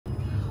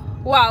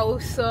Wow,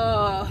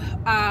 so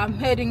I'm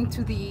heading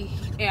to the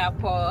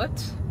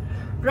airport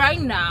right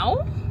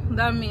now.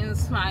 That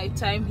means my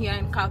time here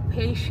in Cap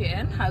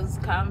Haitien has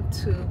come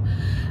to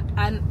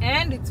an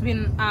end. It's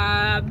been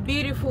a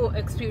beautiful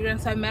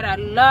experience. I met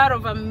a lot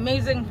of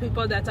amazing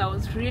people that I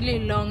was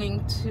really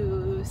longing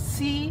to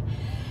see,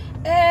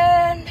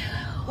 and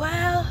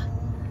well,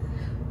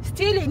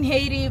 still in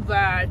Haiti,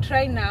 but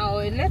right now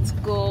let's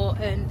go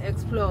and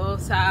explore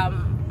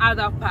some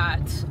other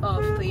parts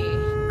of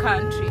the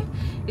country.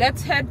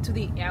 Let's head to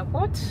the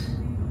airport.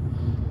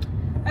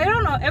 I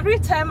don't know, every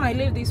time I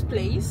leave this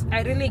place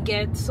I really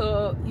get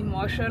so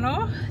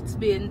emotional. It's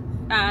been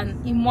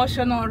an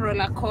emotional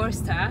roller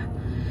coaster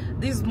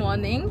this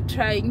morning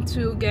trying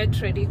to get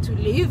ready to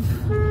leave,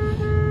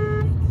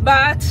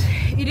 but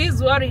it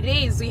is what it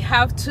is. We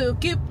have to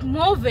keep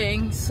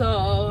moving,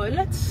 so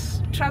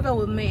let's travel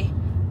with me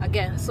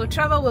again. So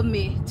travel with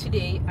me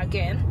today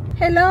again.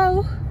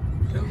 Hello.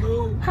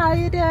 Hello. How are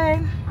you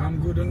doing?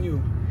 I'm good, and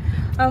you?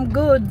 I'm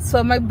good.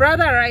 So my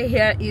brother right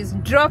here is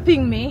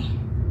dropping me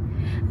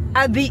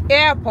at the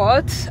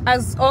airport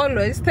as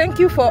always. Thank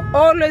you for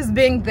always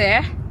being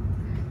there.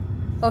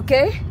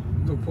 Okay?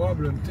 No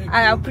problem. Thank you.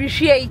 I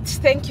appreciate.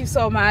 Thank you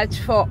so much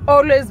for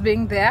always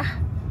being there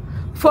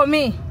for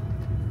me.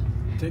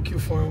 Thank you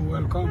for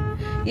welcome.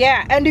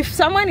 Yeah, and if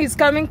someone is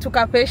coming to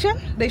Cap Haitien,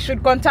 they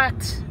should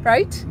contact,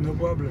 right? No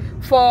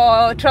problem.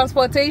 For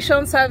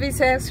transportation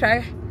services,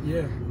 right?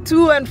 Yeah.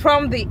 To and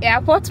from the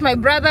airport. My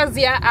brothers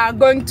here are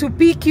going to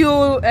pick you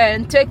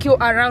and take you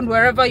around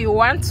wherever you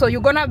want, so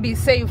you're gonna be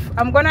safe.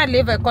 I'm gonna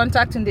leave a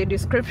contact in the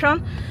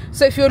description,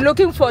 so if you're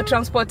looking for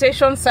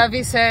transportation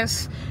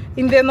services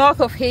in the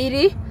north of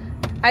Haiti,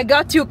 I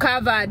got you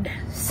covered.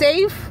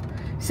 Safe,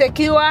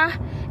 secure,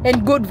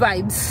 and good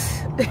vibes.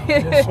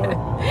 Yes, sir.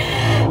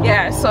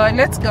 Yeah, so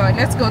let's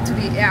go to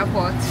the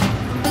airport.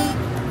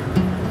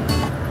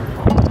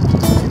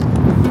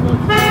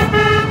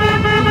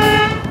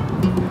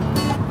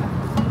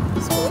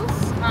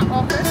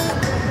 Office.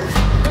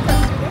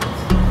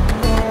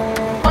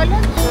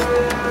 College.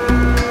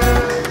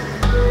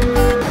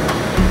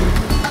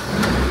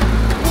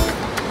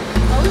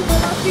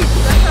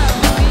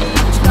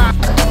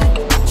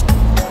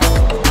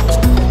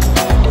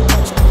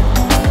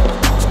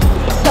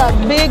 It's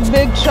a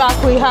big track.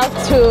 We have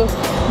to,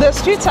 the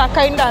streets are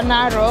kind of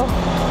narrow.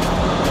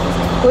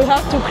 We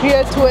have to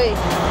create way.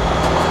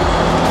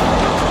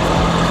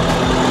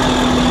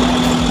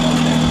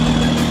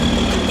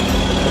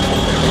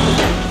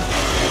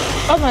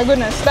 Oh my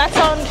goodness, that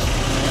sound,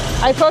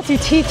 I thought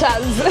it hit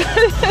us.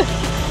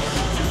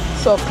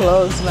 So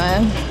close,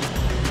 man.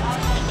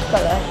 Look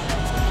at that.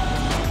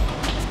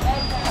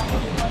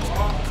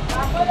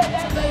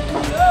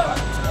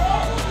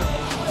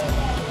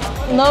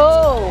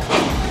 No.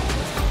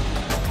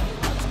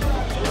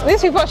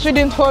 These people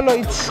shouldn't follow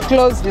it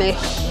closely.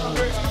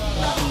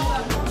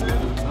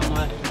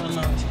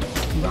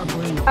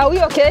 Are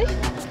we okay?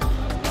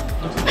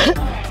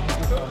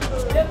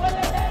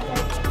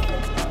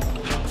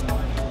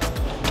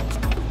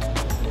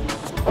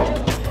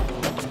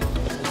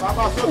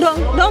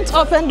 Don't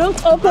open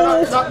it.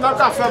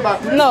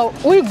 No,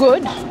 we're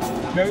good.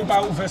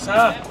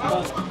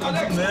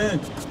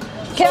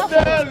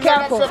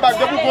 Careful.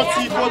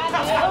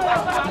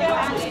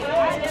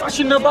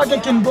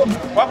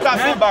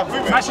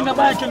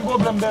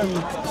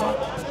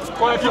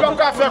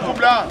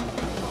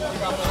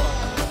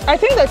 I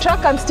think the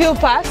truck can still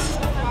pass.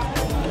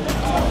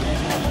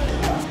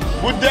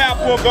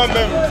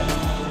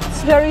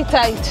 It's very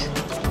tight.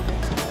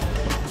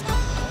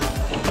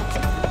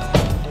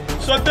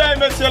 Sautez,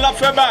 monsieur, la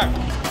fait back.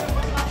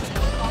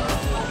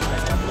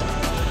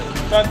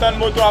 T'entends le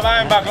moto avant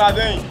un bac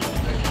là-dedans.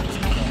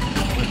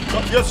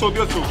 Bien sûr.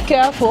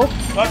 Careful.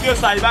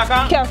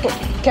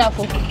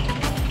 Careful.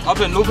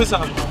 Open, ouvre ça.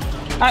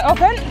 I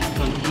open?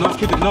 Non,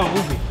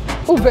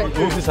 Ouvre.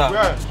 Ouvre ça.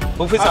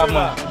 Ouvre ça,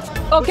 moi.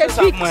 Okay,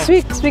 speak.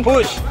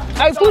 Push.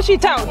 I push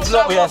it out.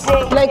 Yes.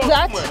 Like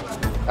that?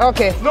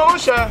 Okay. Non,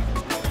 cher.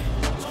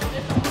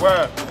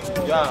 Ouais,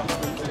 yeah.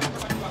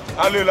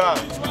 Allez là.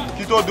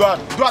 Quitte droite.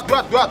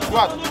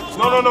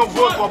 Non,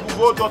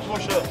 vote, mon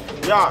cher.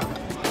 Yeah.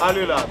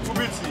 Allez là, tout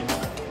petit.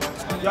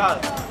 Yeah.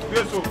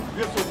 Bien sûr,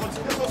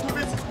 tout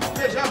petit.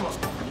 Déjà,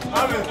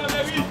 allez.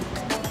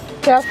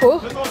 Careful.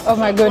 Oh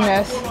my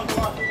goodness.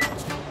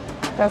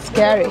 That's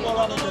scary.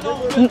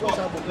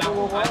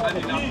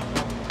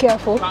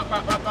 Careful.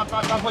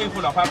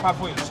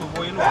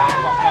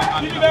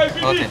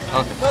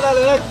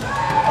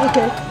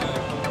 Okay.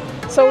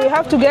 So we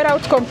have to get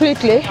out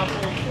completely.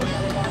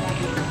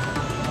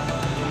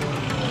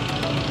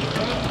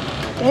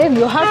 Hey,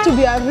 you have to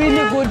be a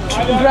really good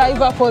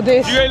driver for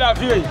this.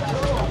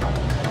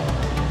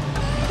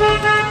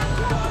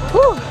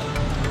 Whew.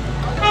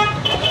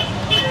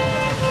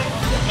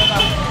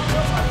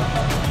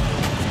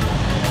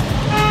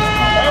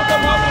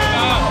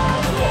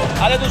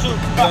 Allez toujours.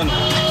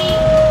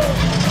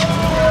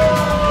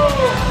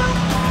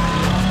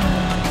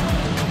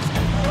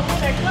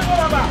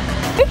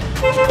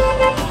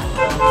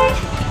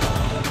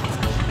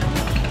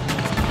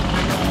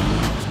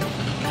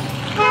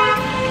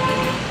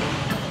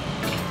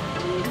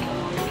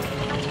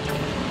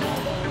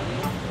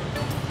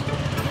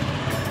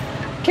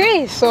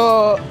 Okay,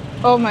 so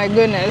oh my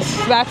goodness,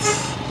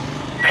 that's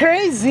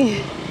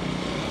crazy.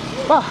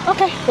 Oh,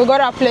 okay, we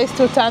got a place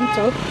to turn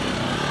to.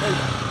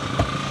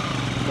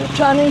 We're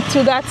turning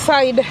to that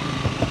side.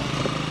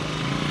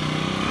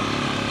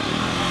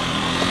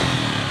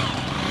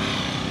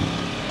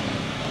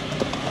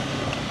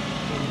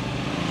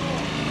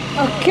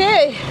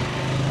 Okay.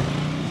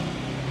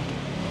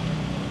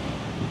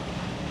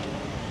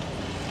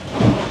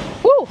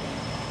 Woo!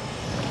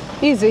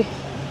 Easy.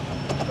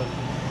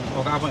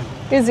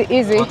 Easy,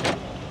 easy.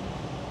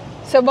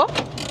 C'est bon?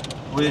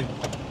 Oui.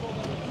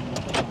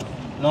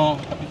 Non,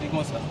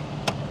 pratiquement ça.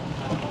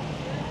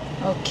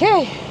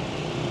 Okay.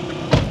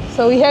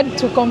 So we had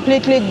to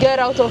completely get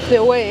out of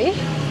the way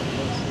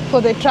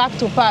for the truck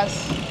to pass.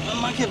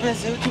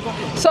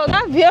 So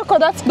that vehicle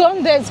that's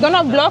gone there is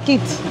gonna block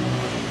it.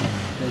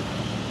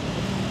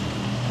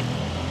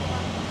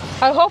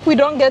 I hope we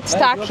don't get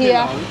stuck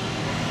here.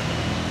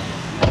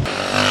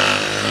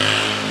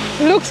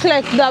 Looks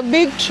like the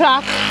big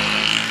truck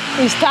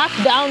is stuck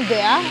down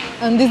there,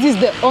 and this is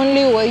the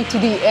only way to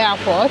the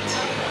airport.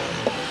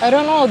 I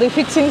don't know, they're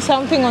fixing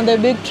something on the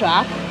big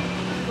truck.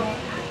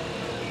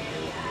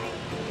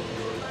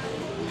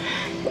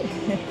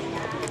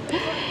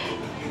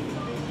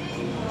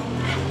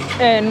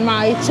 And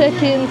my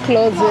check-in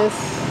closes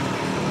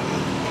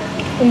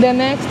in the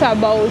next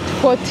about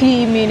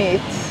 40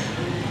 minutes.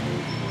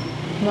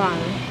 Man,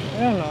 I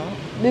don't know.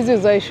 This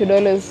is why I should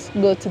always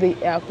go to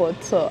the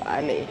airport so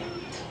early.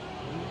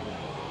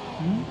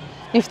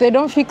 If they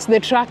don't fix the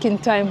truck in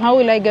time, how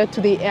will I get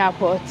to the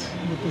airport?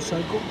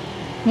 Motorcycle?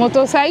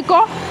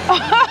 Motorcycle?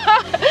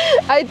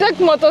 I take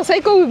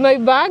motorcycle with my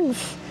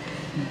bags?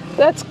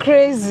 That's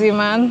crazy,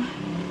 man.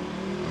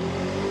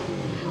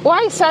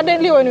 Why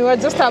suddenly when we were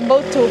just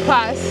about to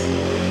pass,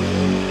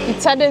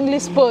 it suddenly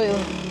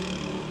spoiled?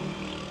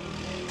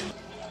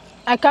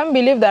 I can't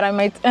believe that I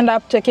might end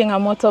up taking a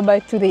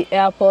motorbike to the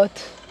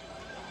airport,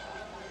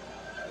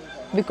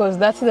 because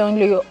that's the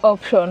only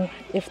option.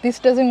 If this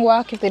doesn't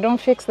work, if they don't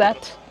fix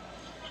that.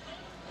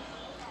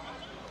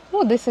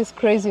 Oh, this is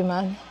crazy,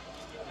 man.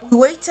 We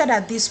waited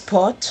at this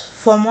spot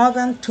for more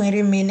than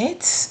 20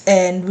 minutes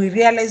and we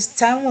realized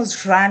time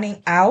was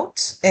running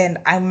out and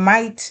I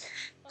might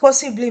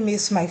possibly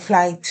miss my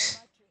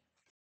flight.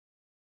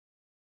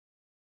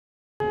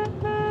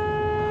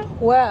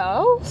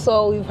 Well,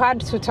 so we've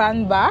had to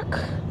turn back.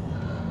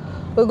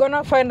 We're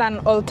gonna find an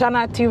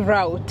alternative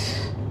route.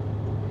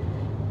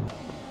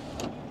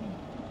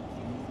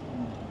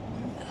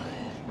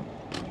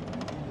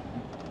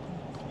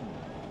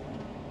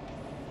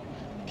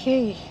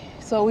 Okay,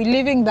 so we're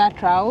leaving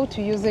that route,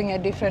 using a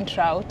different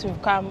route.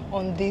 We've come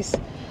on this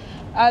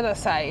other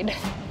side.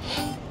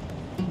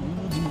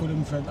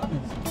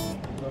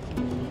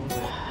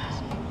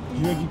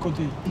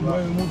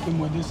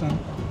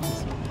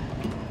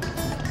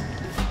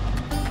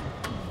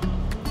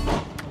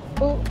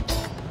 Oh.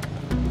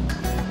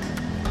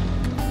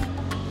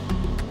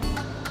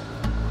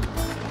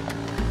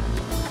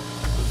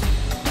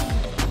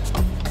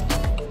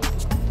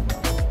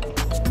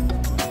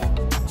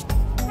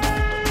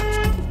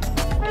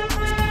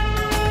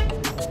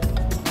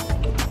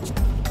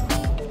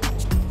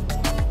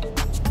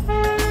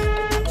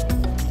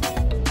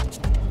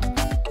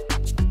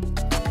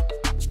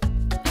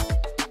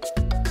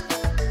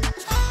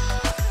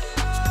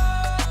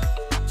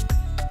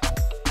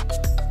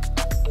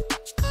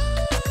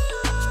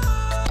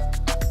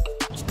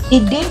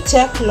 It didn't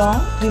take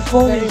long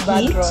before we hit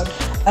road.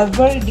 a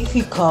very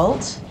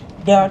difficult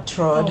dirt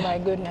road. Oh my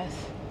goodness.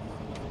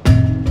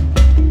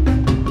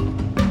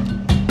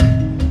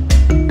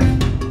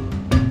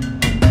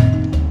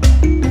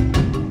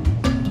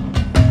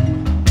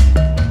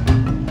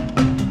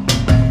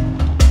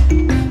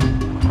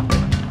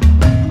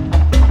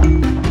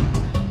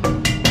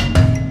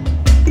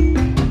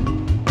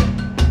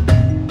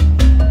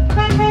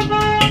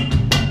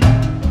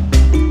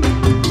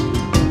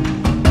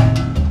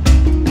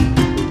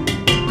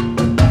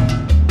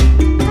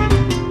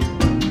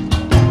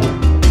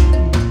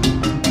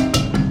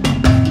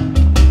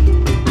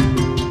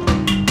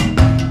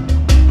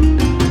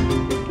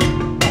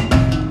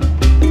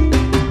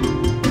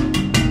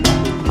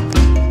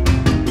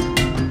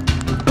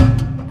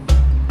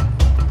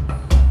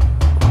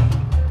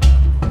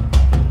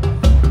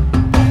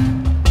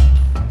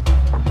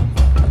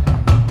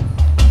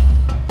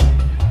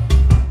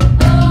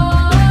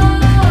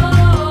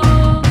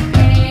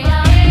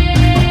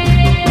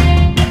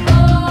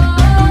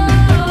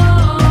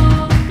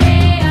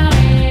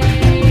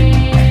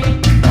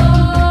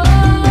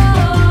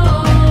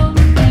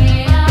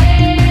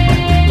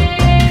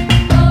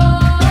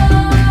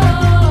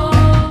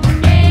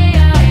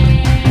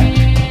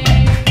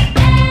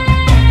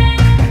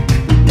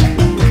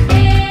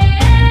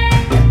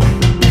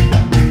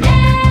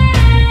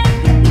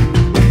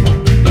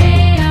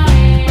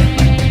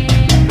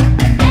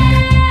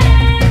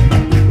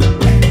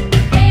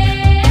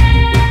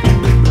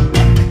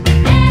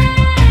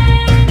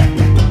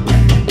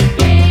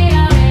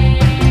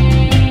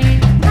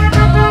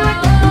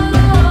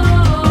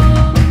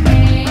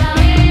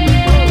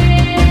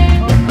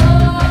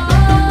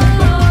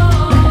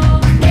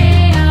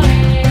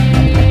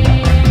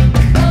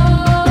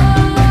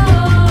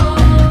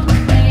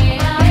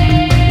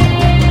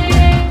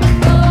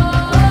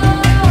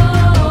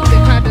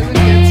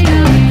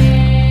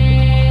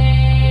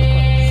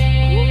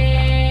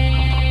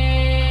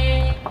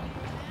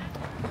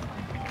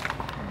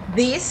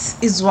 This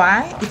is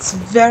why it's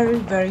very,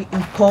 very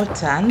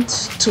important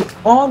to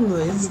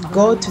always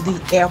go to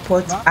the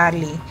airport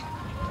early.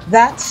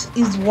 That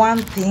is one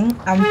thing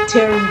I'm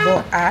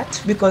terrible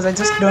at because I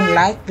just don't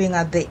like being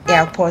at the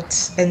airport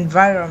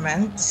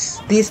environment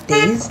these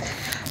days.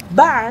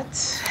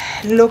 But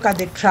look at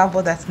the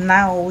trouble that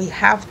now we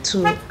have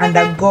to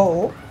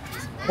undergo.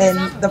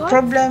 And the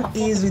problem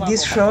is with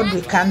this road,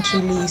 we can't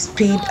really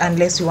speed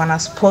unless you want to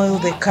spoil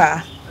the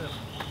car.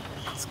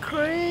 It's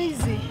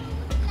crazy.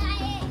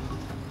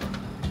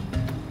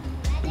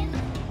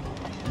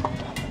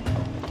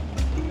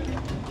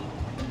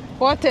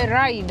 What a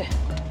ride.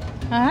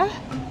 Huh?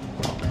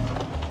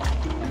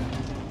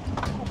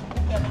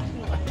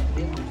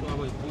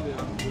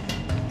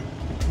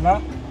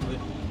 Là.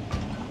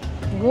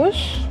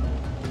 Gauche,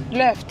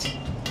 left.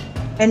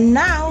 And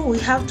now we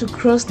have to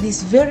cross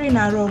this very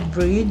narrow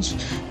bridge.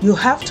 You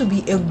have to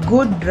be a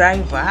good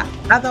driver,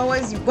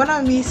 otherwise you're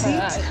gonna miss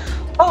it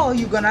or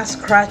you're gonna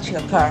scratch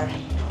your car.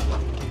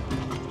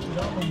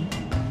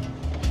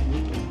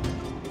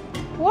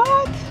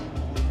 What?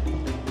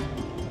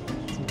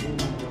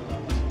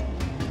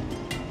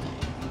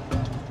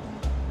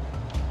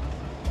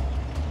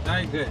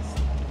 Tigress,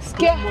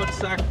 Scare. too much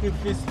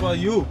sacrifice for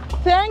you.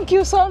 Thank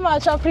you so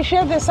much. I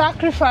appreciate the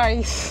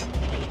sacrifice.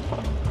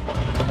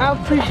 I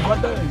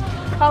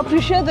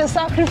appreciate the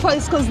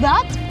sacrifice because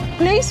that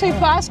place we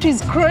passed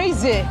is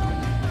crazy.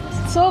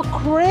 So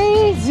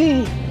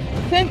crazy.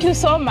 Thank you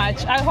so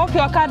much. I hope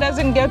your car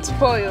doesn't get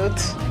spoiled.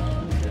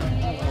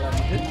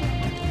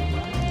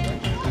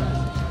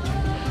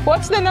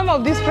 What's the name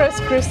of this place,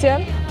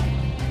 Christian?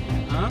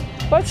 Huh?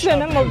 What's the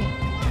name of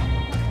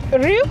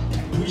Rio?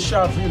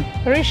 Richardville.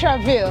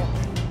 Richardville.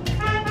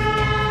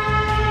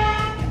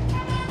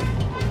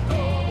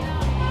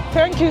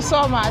 Thank you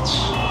so much.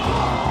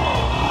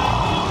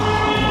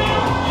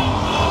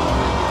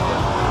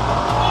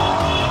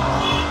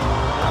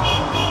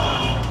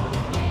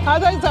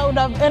 Otherwise, I would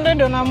have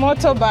ended on a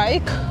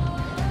motorbike.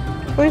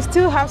 We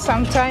still have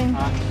some time.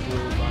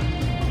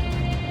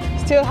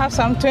 Still have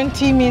some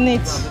 20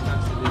 minutes.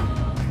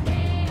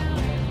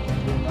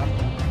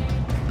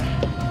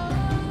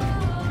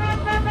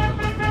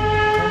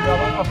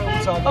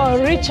 Oh,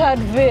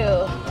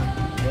 Richardville.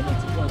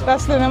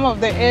 That's the name of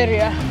the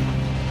area.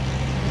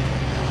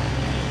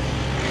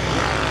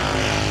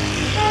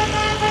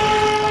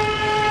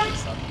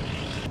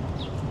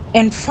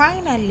 And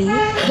finally,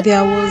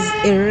 there was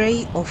a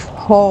ray of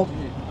hope.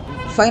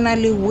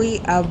 Finally, we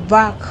are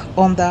back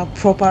on the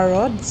proper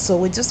road. So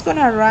we're just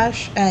gonna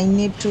rush. I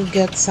need to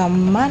get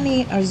some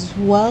money as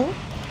well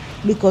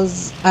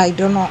because I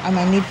don't know, I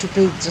might need to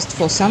pay just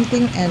for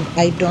something and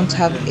I don't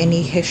have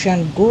any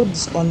Haitian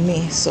goods on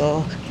me.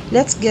 So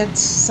let's get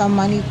some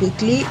money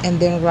quickly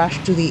and then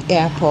rush to the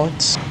airport.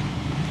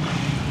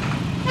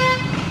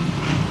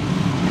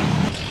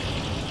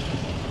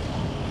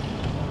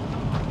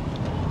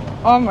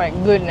 Oh my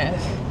goodness.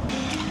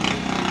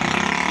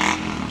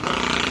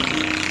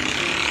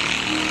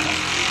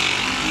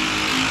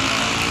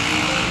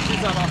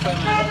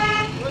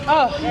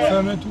 Oh,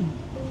 Fermez tout.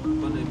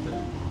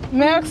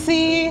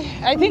 merci.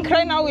 I think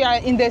right now we are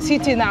in the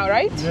city now,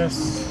 right?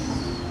 Yes.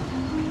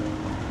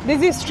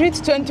 This is Street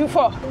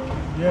 24,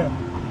 Yeah.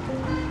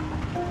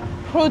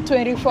 Route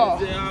 24.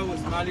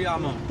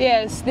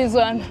 Yes, this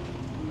one.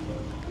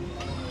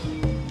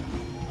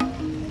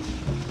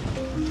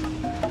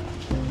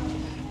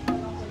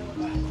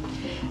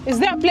 Is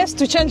there a place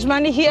to change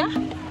money here?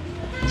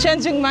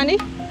 Changing money?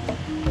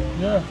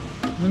 Yeah.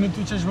 You need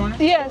to change money?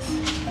 Yes.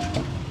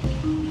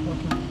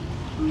 Okay.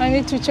 I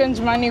need to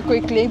change money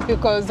quickly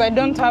because I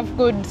don't have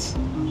goods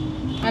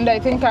and I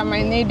think I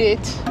might need it.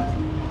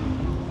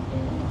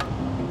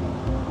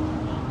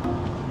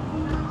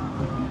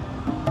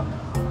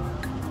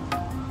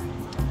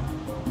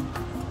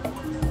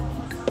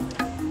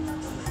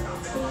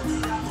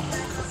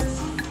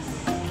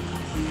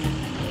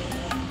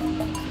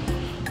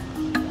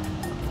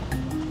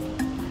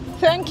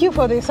 Thank you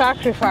for the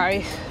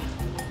sacrifice.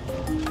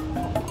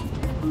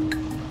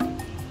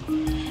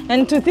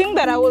 And to think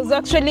that I was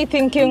actually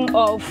thinking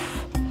of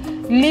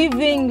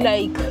leaving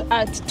like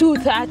at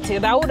 2:30,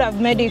 that would have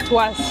made it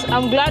worse.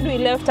 I'm glad we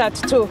left at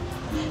 2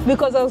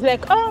 because I was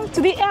like, oh,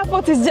 to the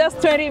airport is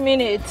just 20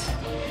 minutes.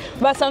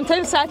 But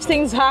sometimes such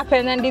things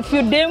happen, and if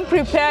you didn't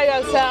prepare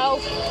yourself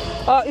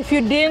or if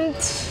you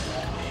didn't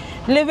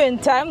leave in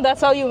time,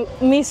 that's how you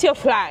miss your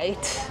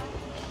flight.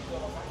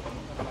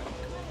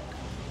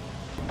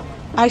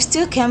 I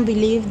still can't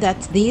believe that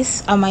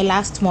these are my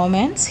last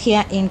moments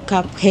here in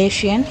Cap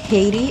Haitien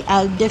Haiti.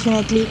 I'll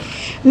definitely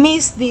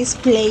miss this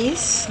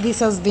place. This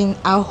has been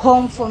a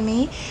home for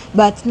me.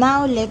 But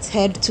now let's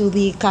head to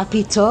the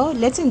capital.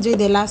 Let's enjoy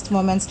the last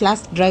moments,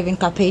 last drive in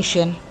Cap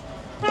Haitien.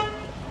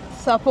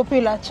 It's a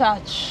popular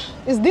church.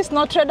 Is this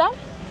Notre Dame?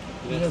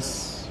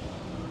 Yes.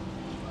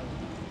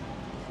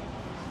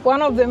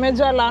 One of the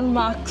major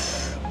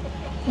landmarks.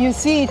 You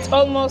see it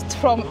almost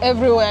from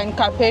everywhere in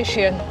Cap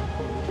Haitien.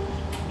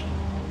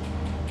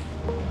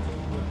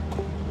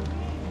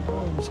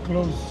 Oh, it's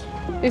close.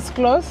 It's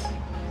close.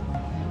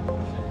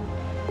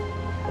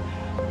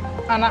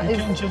 And You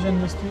can change in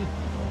the street.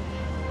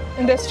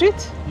 in the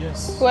street?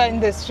 Yes. Where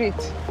in the street?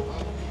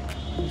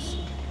 Yes.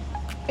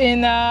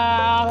 In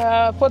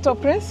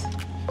Port-au-Prince?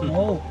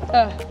 No,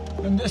 Uh,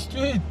 in the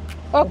street.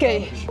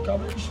 okay. Cap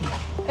Haitien.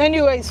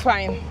 Anyway, it's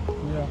fine.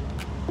 Yeah.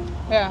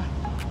 Yeah.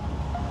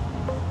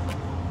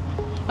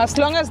 As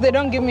long as they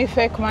don't give me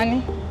fake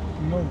money.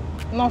 No.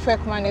 No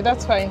fake money,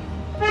 that's fine.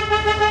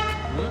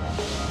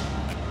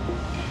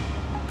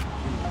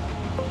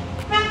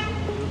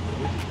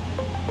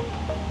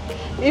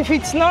 If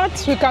it's not,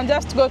 we can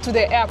just go to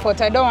the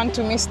airport. I don't want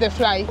to miss the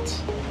flight.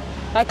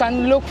 I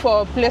can look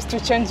for a place to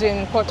change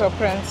in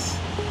Port-au-Prince.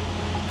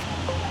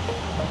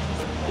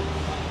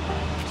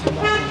 You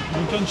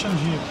can change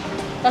here.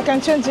 I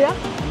can change here?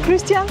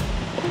 Christian?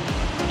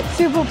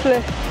 S'il vous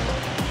plaît.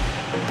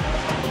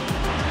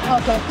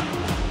 Okay.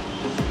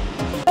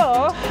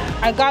 So,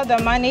 I got the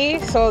money.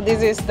 So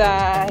this is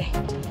the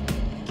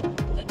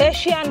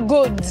Haitian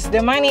goods.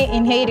 The money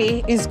in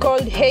Haiti is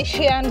called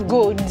Haitian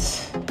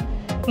goods,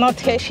 not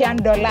Haitian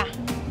dollar.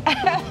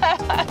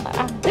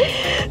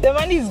 The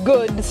money is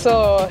good,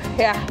 so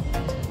yeah.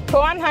 For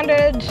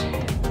 100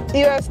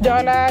 US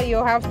dollar,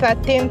 you have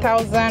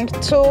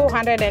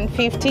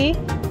 13,250.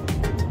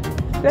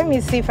 Let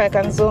me see if I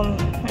can zoom.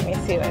 Let me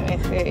see.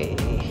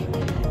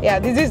 Yeah,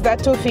 this is the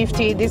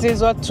 250. This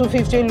is what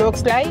 250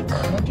 looks like.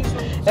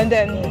 And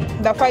then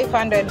the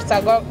 500s,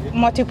 I got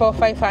multiple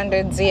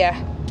 500s here.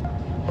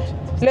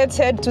 Let's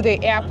head to the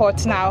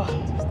airport now.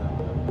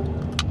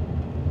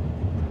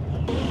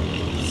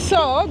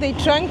 So they're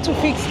trying to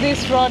fix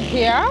this road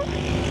here.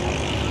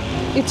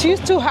 It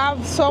used to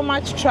have so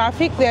much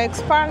traffic. They're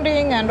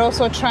expanding and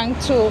also trying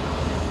to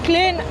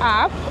clean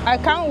up. I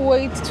can't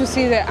wait to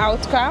see the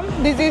outcome.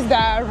 This is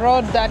the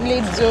road that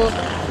leads you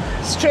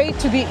straight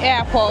to the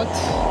airport.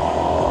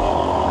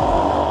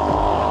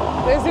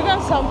 There's even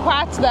some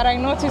parts that I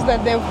noticed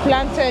that they've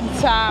planted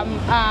some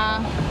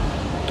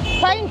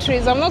pine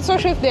trees. I'm not so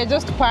sure if they're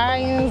just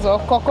pines or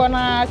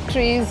coconut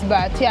trees,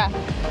 but yeah,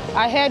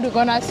 I heard we're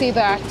gonna see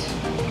that.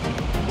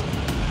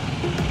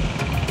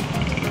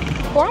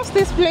 Once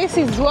this place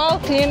is well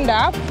cleaned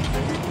up,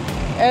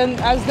 and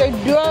as they're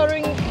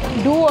doing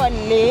dual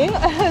lane,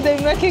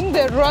 they're making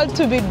the road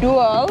to be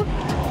dual,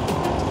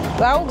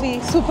 that would be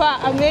super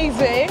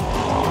amazing.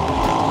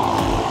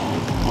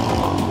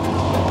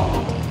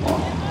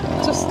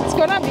 It's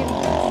gonna be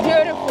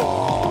beautiful,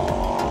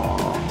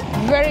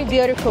 very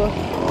beautiful.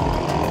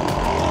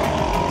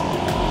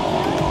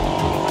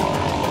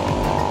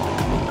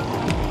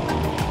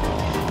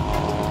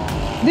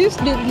 This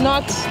did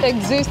not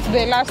exist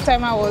the last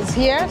time I was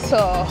here,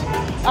 so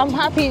I'm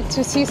happy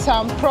to see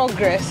some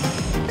progress.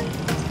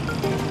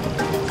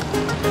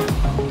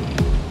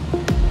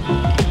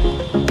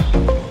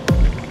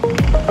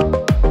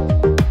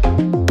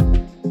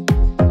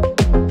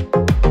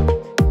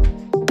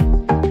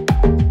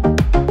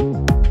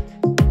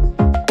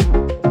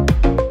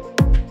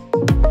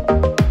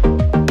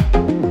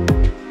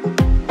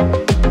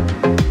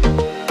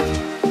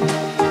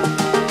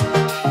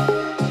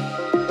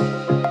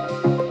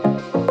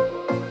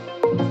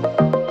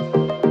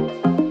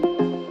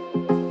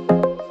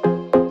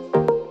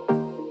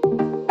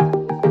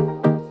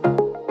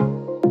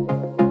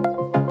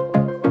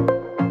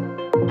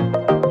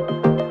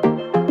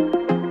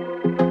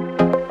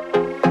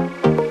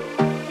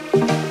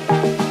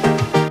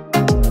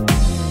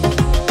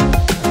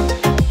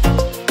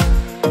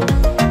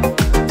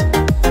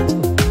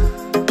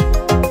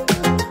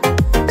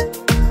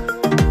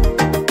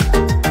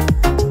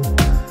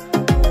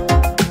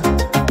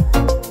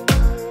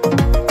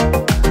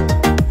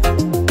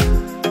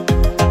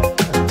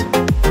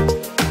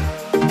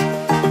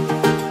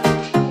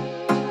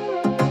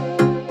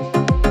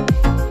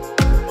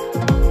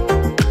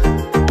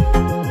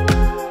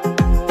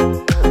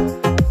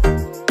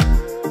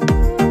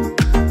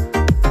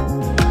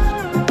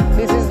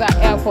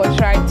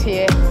 Right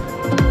here.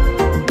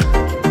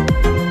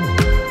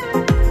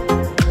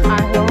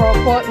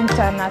 Aeroport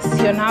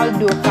International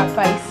du Cap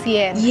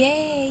Haitien.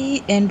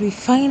 Yay! And we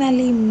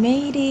finally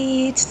made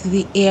it to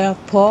the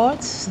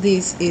airport.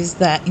 This is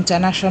the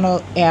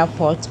international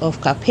airport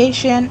of Cap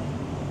Haitien.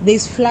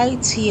 There's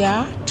flights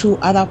here to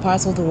other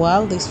parts of the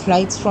world. There's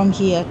flights from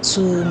here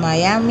to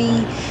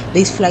Miami.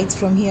 There's flights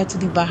from here to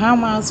the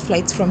Bahamas,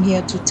 flights from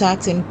here to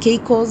Turks and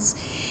Caicos.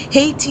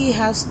 Haiti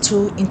has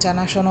 2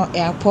 international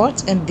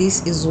airports, and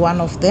this is one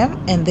of them,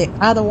 and the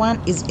other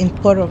one is in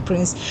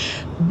Port-au-Prince.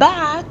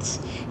 But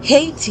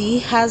Haiti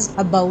has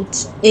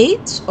about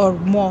 8 or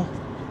more.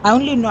 I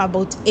only know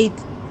about 8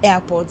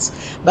 airports,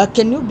 but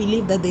can you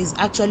believe that there's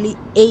actually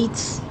 8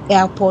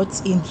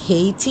 airports in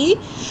Haiti?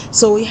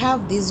 So we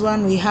have this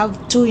one, we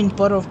have 2 in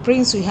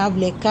Port-au-Prince, we have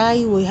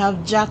Lekai, we have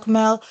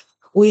Jacmel,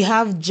 we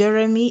have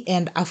Jeremy,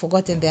 and I've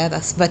forgotten the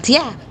others. But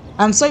yeah,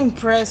 I'm so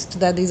impressed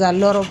that there's a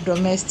lot of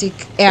domestic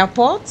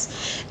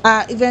airports,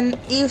 even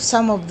if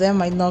some of them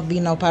might not be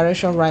in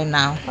operation right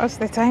now. What's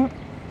the time?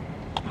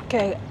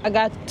 Okay, I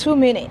got 2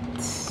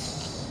 minutes.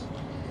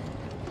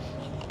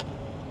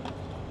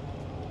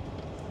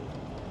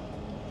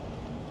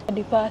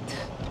 Depart.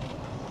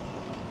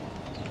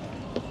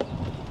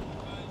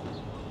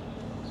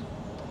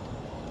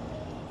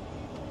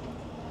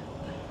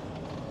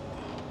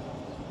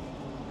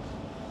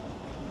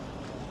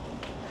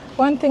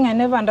 One thing I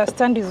never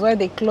understand is why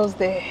they close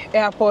the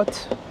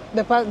airport.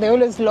 They're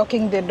always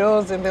locking the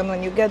doors, and then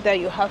when you get there,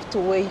 you have to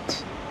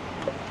wait.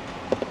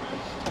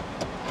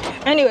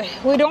 Anyway,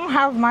 we don't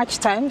have much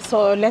time,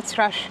 so let's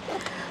rush.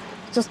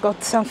 Just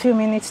got some few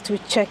minutes to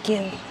check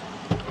in.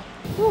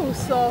 Ooh,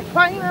 so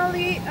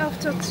finally,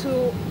 after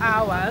 2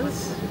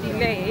 hours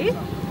delay,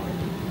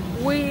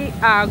 we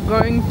are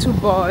going to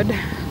board.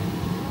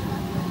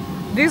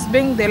 This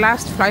being the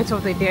last flight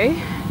of the day,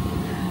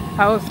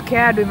 I was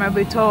scared we might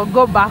be told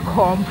go back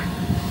home,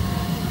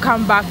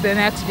 come back the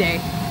next day.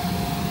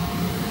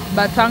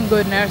 But thank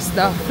goodness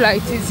the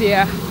flight is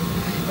here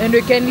and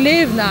we can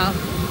leave now.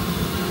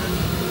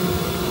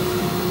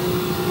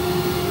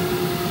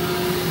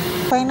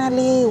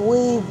 Finally,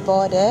 we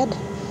boarded,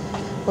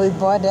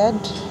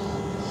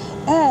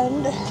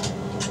 and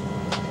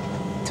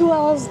 2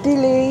 hours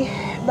delay,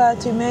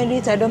 but we made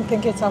it. I don't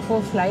think it's a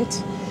full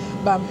flight,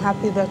 but I'm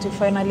happy that we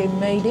finally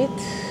made it.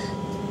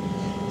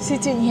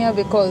 Sitting here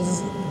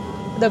because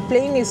the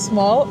plane is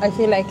small, I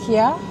feel like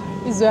here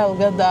is where I'll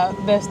get the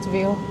best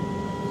view.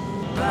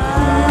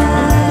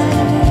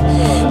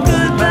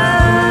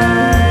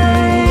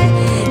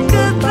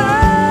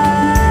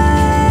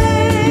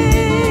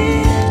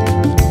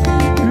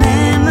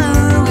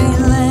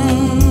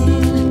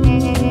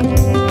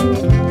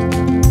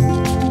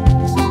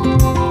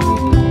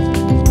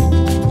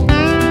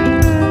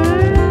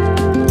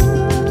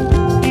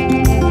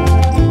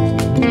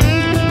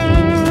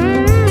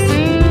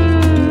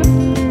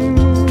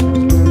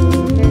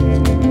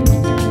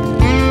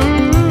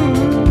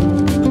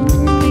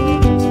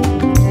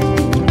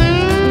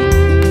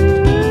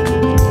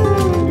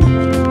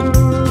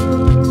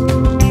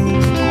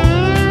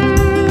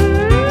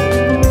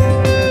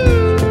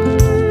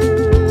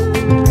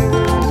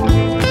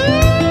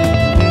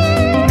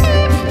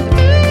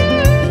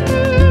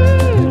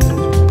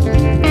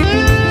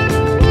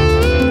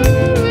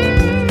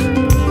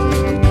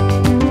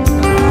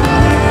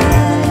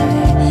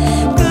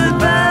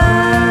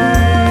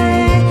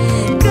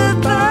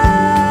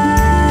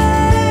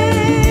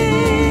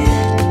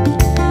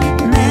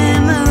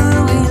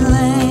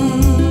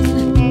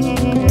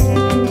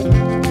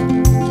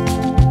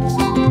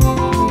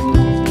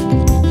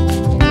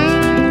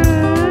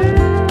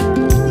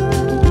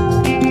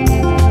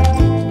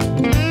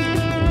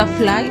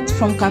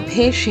 From Cap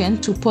Haitien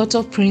to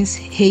Port-au-Prince,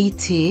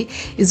 Haiti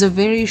is a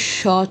very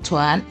short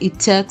one. It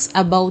takes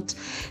about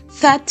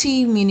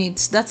 30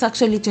 minutes. That's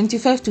actually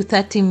 25 to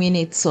 30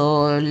 minutes.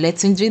 So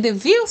let's enjoy the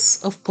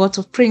views of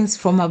Port-au-Prince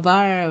from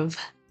above.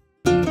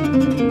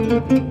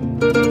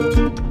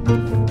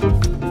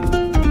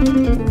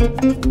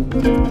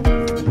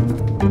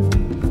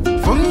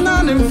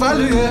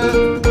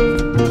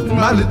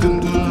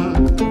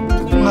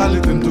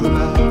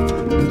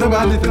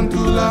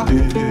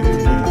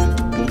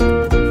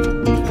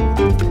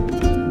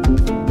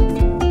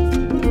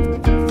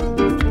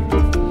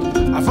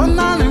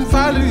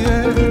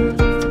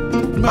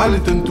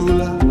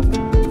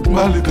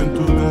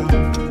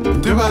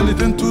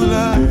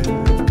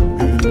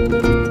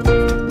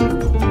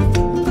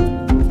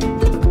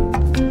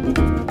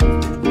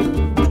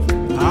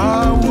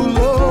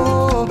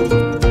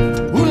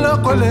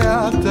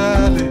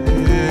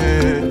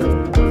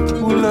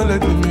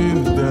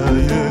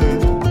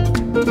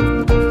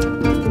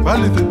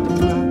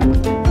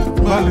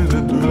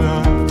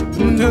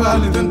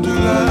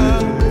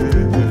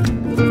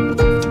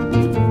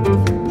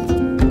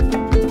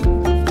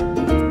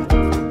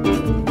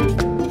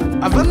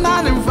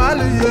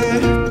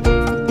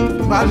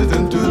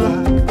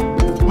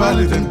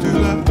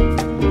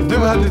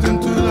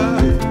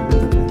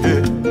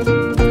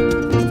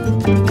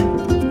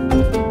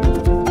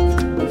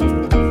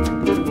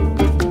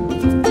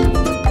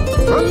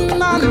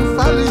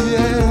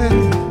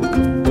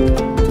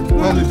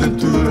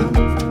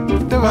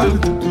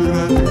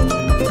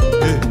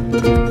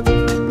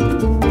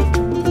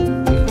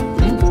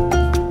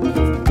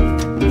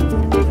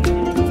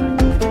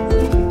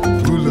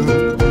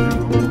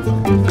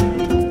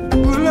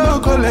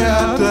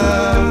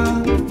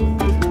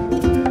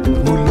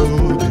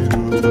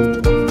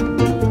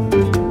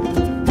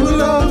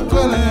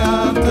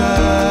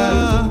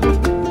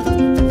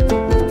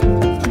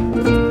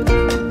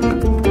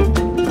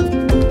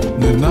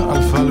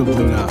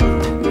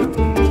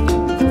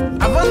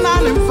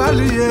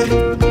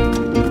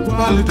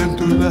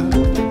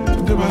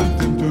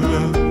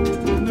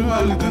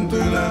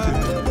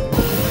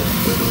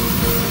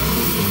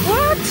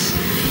 What?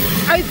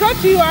 I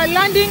thought you were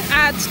landing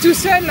at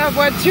Toussaint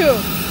Louverture.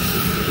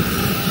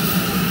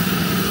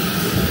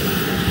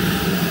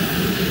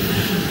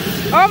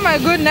 Oh my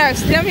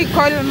goodness, let me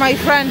call my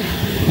friend.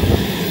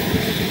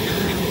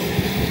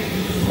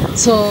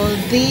 So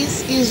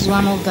this is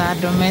one of the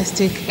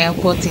domestic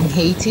airports in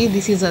Haiti.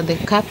 This is at the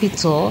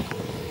capital.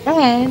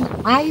 And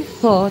I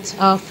thought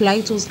our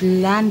flight was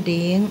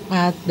landing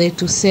at the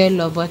Toussaint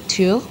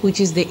Louverture, which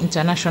is the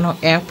international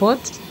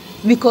airport,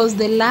 because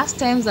the last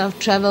times I've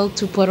traveled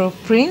to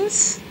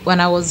Port-au-Prince, when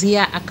I was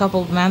here a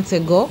couple of months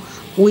ago.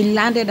 We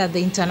landed at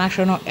the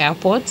international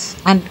airport,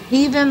 and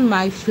even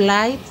my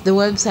flight, the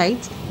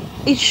website,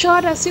 it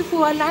showed as if we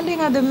were landing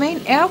at the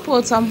main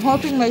airport. So I'm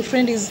hoping my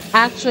friend is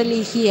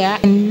actually here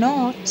and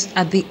not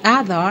at the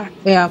other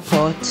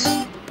airport.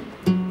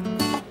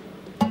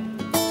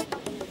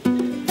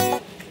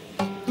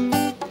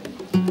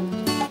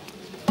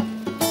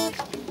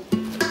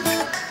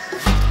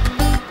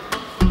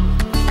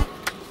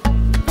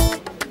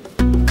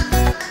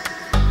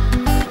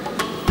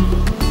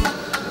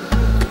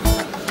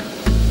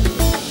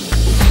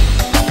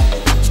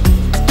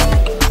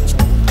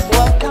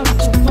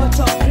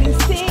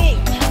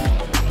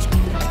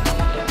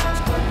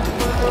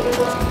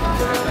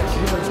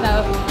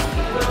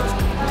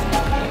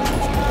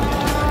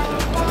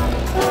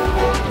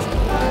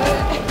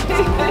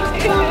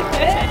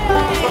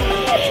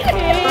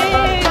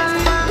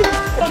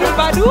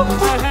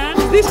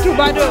 This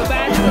troubadour.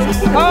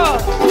 Oh,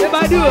 the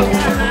Badu.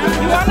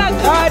 You wanna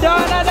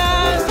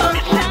dance? I'm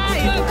shy.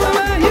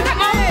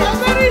 I'm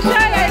very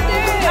shy.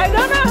 I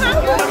don't know how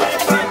to.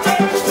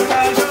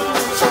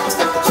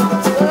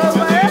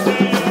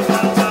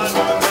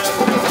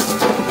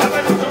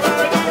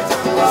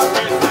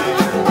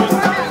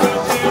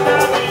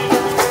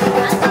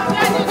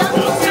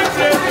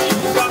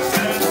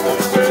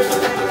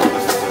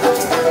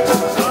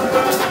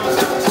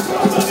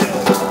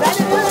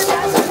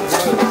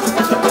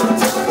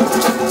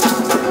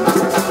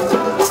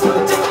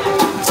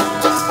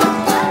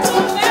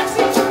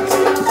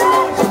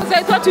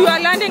 You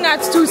are landing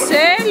at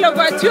Toussaint, La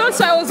Voiture,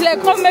 so I was like,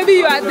 oh, maybe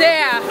you are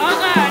there. No,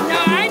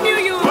 I knew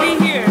you would be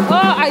here.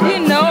 Oh, I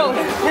didn't know.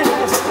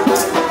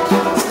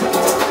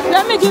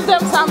 Let me give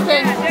them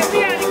something. Yeah, we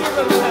gotta give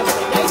them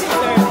something. They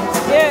deserve it.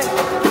 Yeah.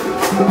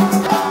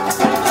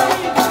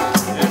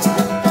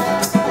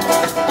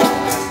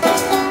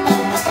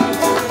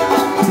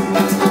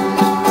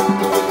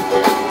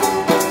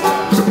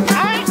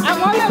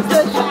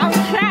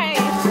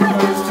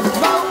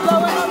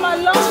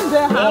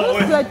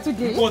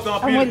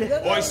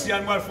 Si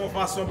on va faire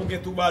façon pour que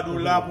tout badou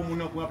là pour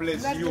mon prendre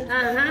plaisir.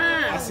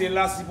 C'est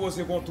là si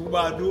c'est qu'on tout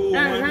badou,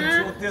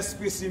 on test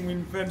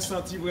spécimen fait me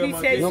sentir vraiment.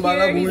 He's gonna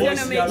make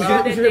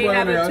sure that they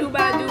have a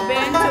two-badu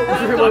band to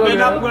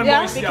welcome you.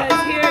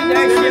 Because here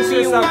there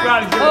should be one.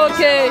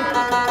 Okay.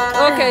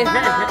 Okay.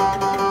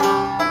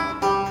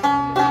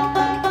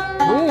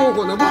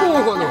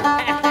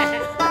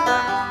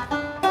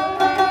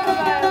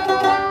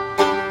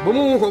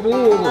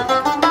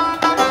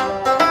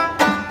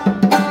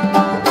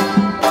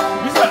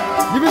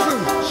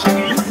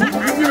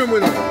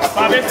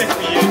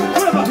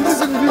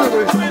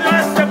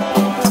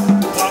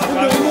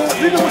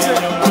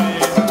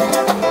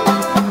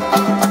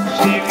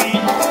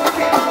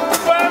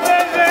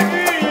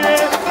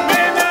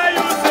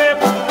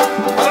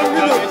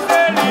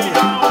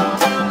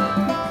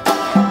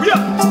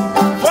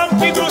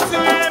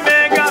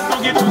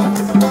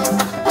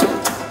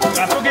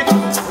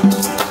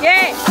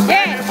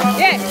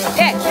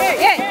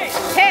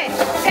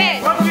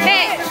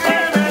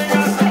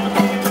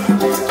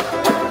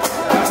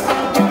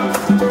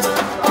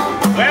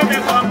 Where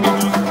they come,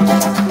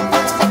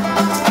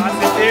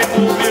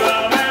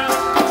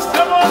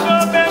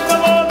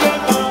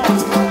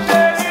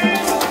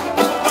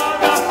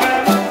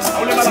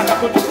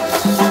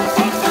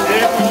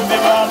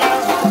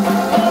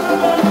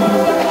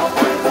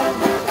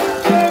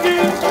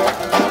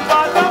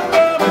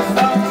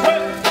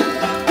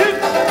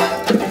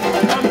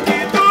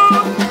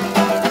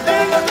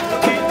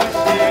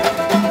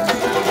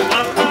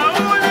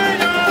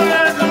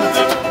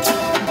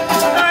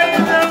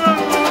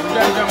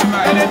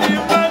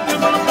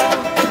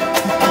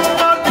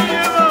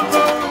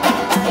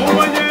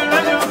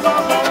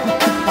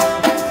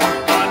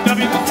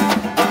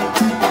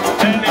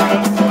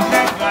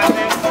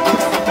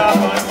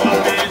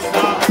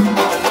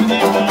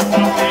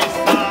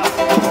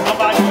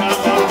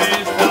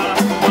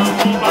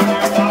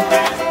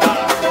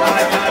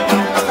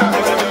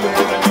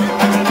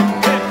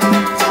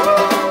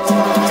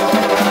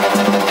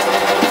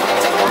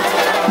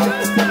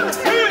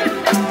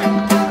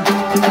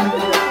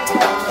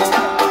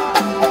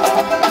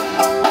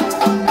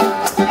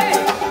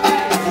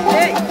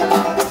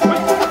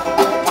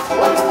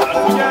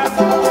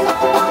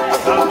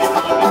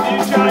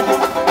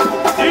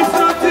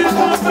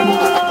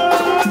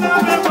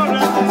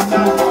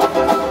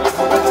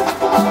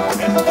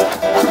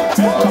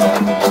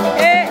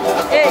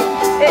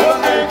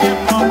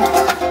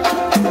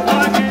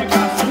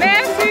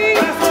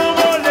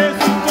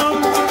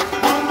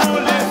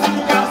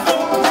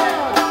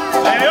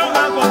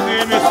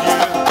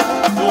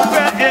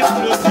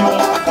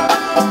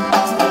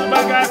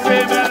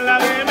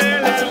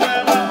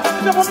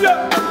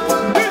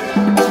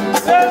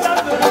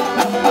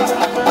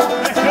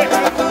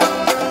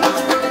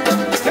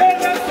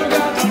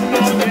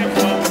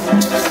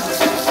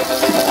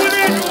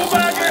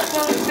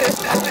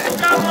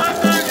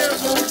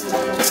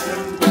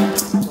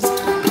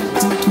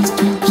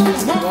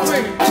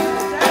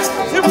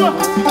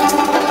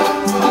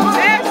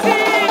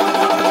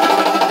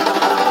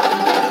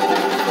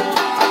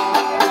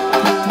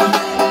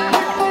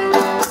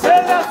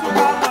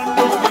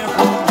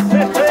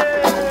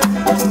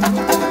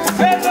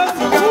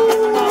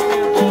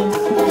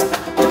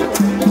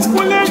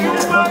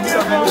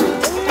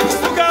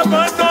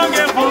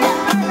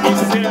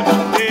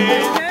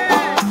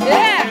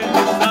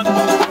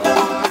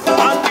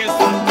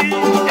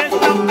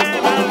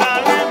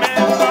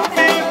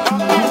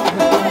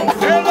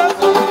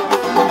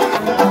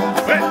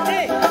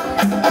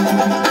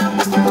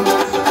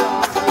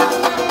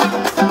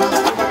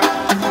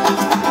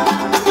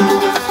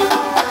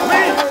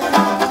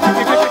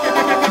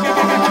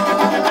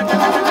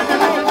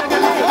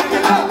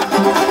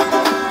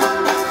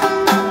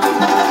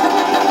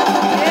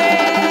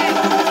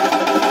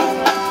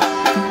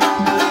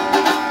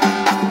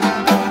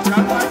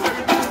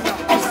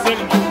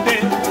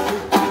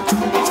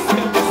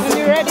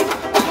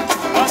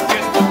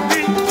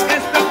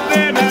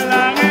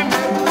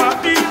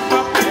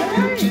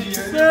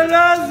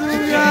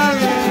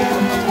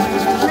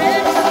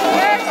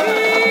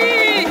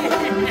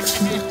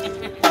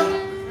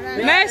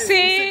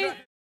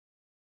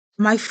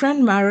 my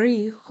friend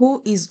Marie,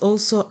 who is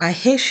also a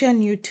Haitian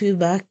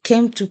YouTuber,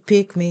 came to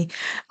pick me.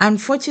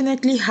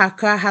 Unfortunately, her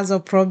car has a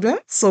problem,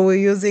 so we're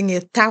using a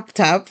tap.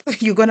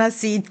 You're gonna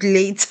see it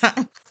later.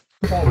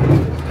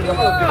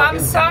 I'm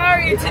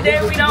sorry,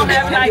 today we don't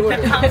have like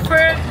the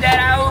comfort that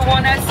I would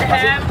want us to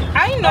have.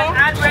 I know.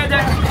 I'd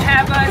rather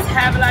have us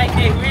have like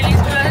a really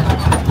good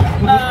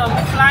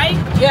flight,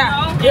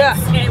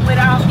 and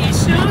without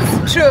issues.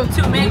 True.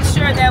 To make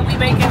sure that we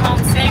make it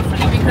home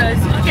safely, because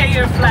look at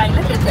your flight,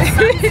 look at the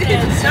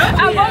sunset.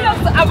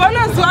 I've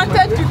always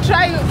wanted to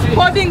try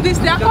boarding this.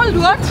 They're called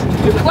what?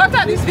 What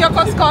are these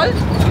vehicles called?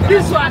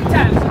 This one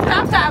time.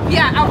 Tap,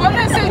 yeah. I've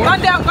always said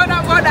one day I'm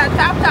gonna board a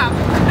tap.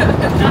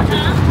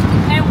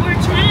 And we're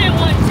trying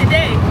one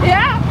today.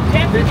 Yeah.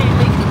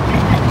 Definitely.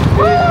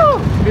 Woo!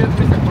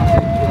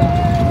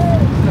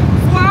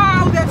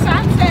 Wow, the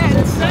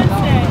sunset.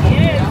 Sunset,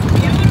 yes,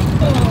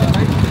 beautiful.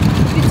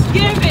 It's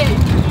giving.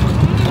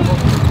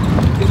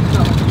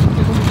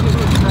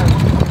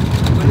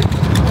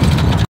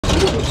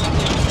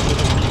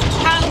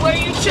 How were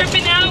you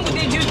tripping out?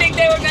 Did you think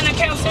they were gonna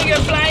cancel your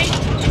flight?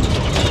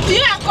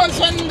 Yeah, because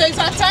when there's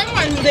a time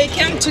when they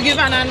came to give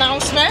an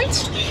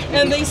announcement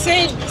and they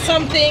said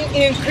something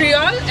in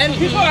Creole and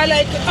people are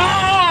like,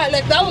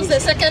 like that was the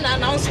second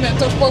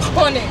announcement of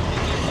postponing.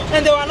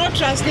 And they were not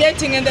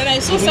translating, and then I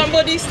saw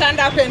somebody stand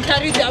up and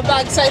carry their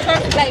bags. So I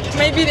thought like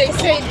maybe they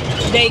said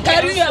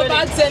carry your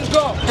bags and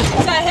go.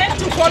 So I had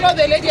to follow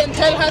the lady and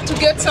tell her to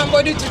get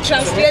somebody to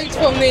translate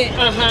for me.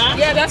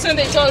 Yeah, that's when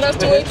they told us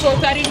to wait for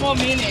 30 more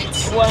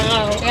minutes.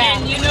 Wow. Yeah.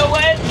 And you know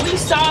what? We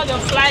saw the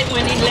flight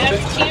when he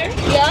left here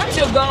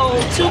to go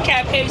to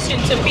Cap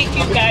Haitien to pick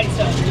you guys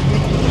up.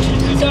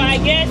 So I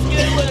guess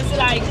it was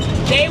like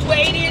they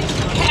waited,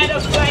 had a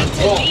flight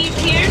to leave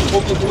here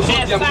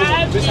at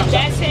 5, and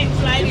that same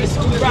flight is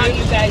who brought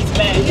you guys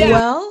back.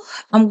 Well,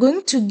 I'm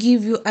going to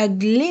give you a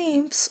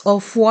glimpse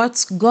of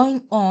what's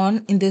going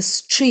on in the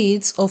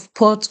streets of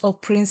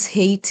Port-au-Prince,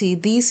 Haiti.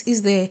 This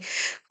is the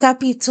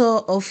capital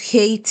of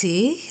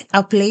Haiti,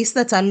 a place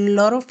that a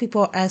lot of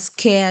people are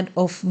scared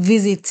of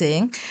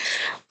visiting.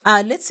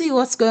 Let's see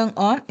what's going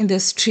on in the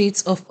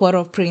streets of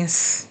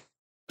Port-au-Prince.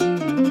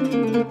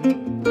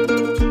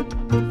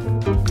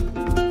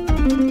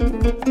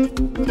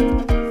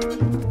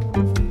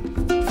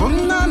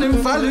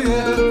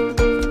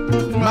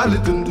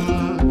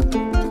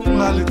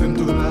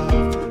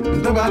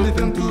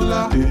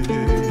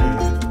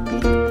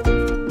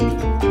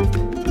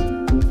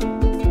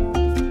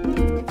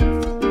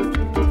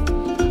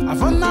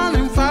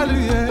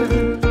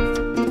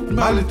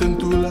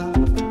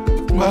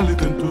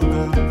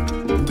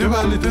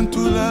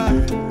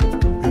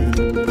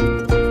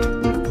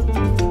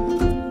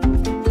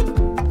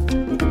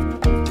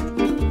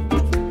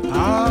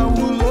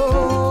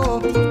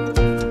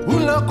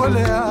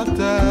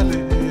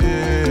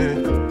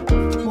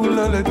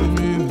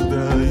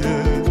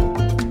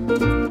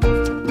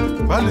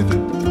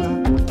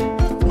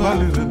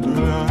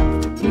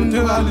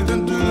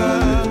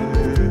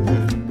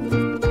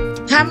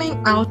 Coming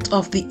out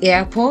of the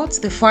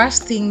airport, the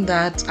first thing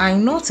that I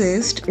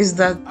noticed is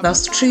that the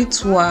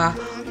streets were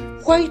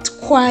quite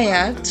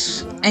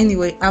quiet.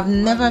 Anyway, I've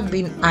never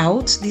been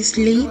out this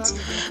late,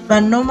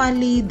 but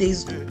normally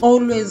there's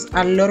always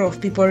a lot of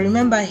people.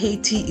 Remember,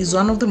 Haiti is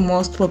one of the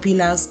most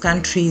populous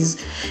countries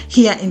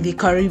here in the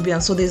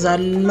Caribbean, so there's a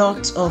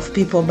lot of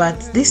people. But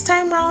this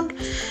time around,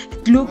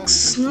 it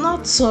looks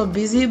not so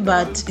busy,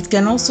 but it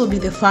can also be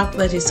the fact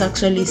that it's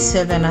actually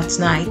 7 at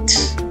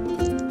night.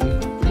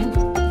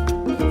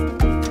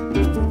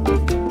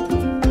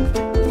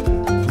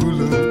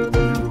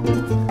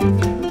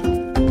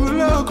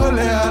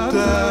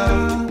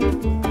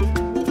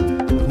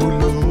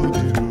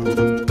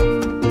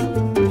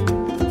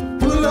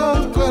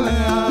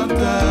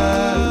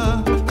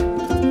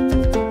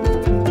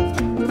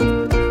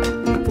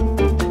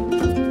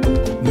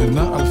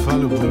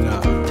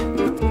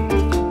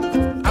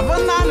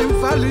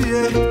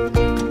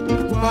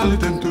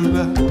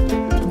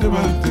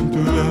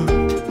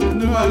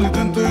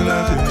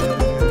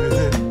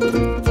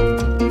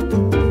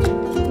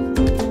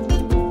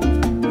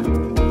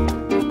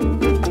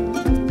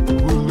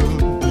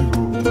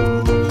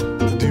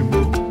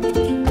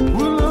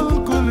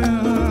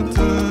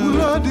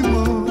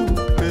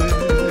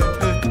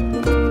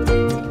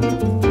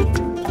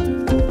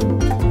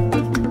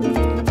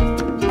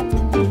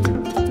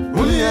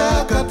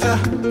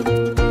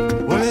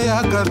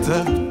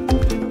 Kata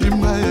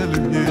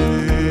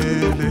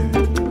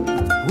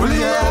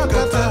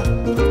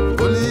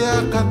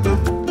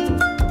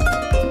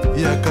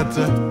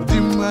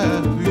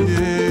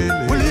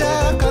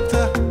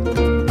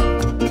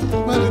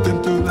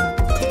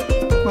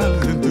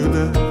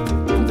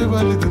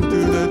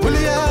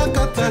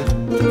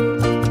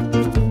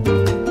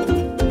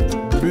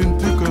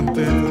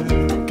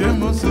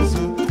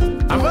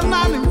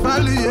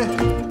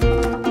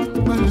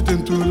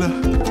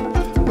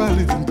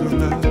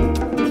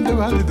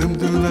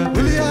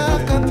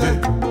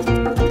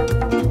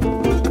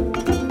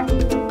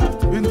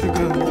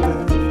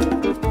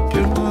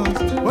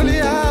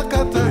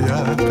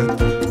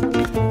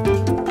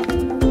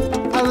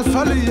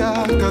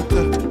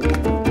Oliakata,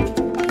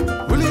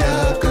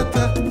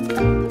 Oliakata,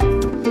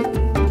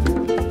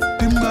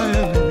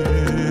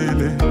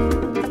 Timayele,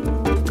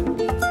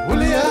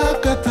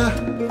 Oliakata,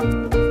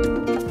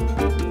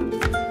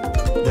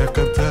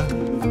 Yakata,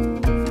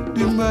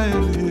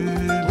 Timayele,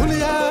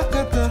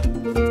 Oliakata,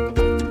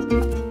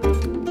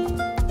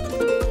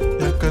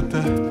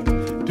 Yakata,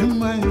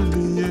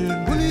 Timayele,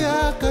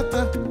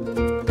 Oliakata,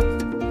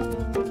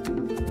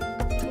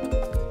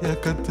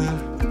 Yakata,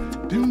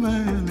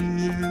 Timayele.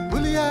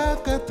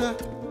 Yakata,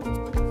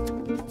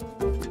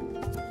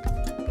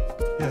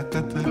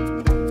 Yakata,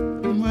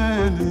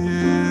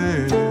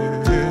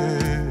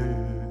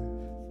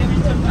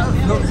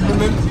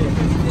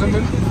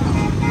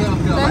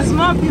 There's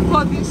more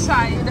people this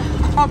side.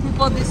 More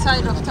people this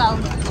side of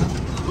town.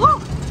 Woo!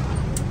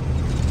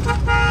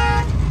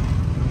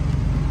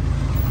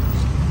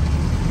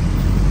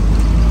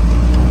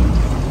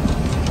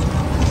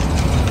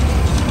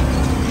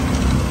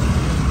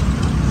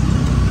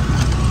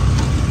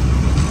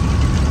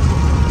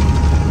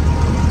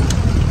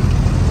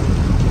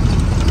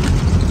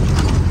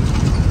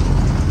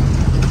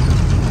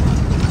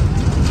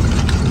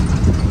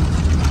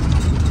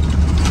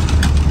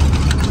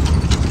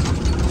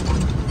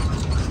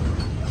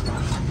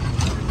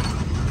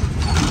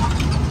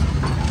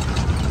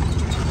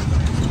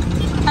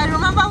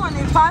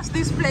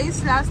 This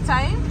place last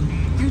time,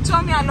 you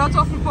told me a lot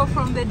of people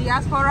from the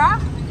diaspora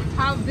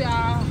have their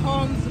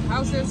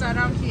houses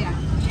around here.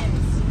 Yes.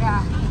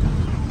 Yeah.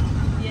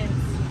 Yes.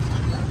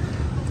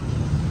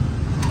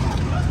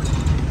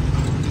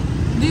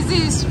 This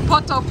is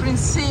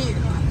Port-au-Prince.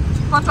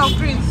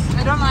 Port-au-Prince.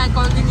 I don't know how I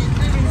call it.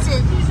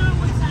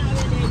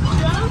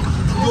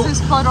 This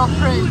is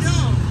Port-au-Prince.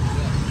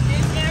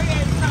 This area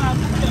is called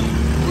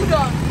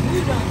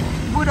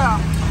Buda.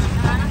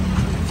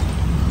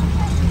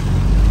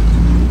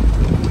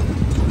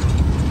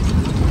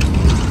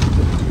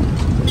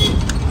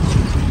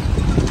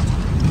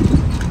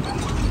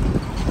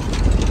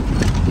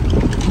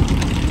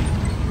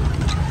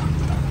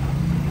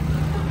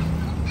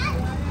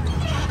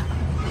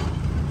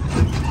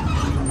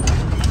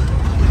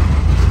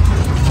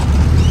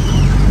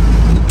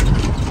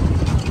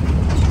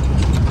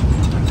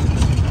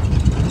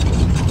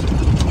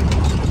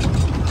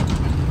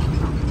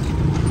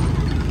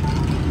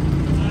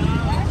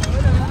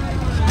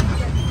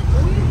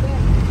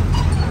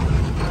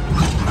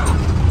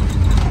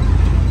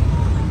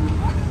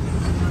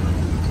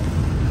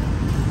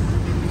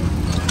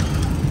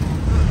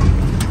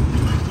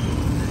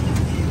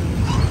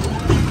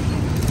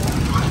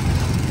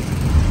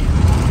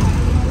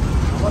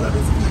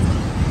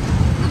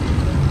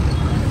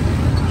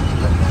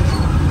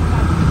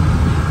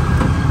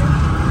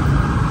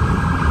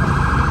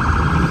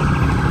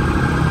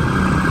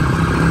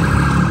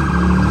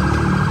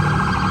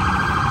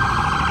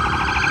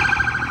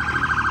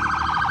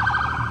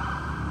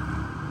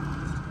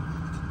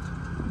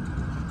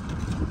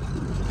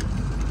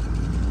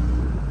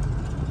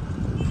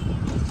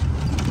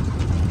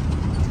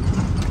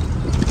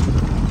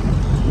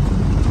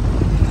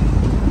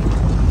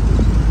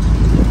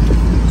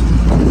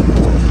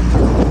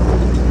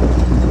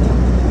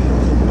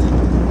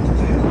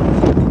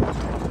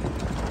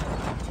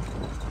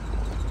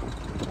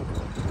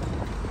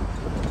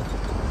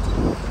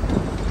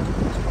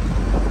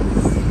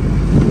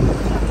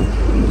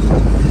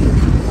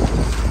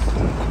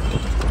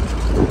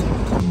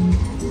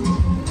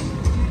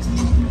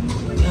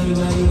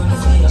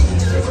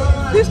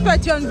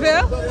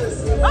 Pétionville.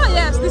 Oh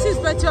yes, this is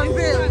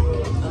Pétionville.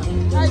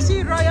 I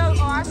see Royal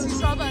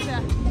Oasis over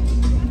there.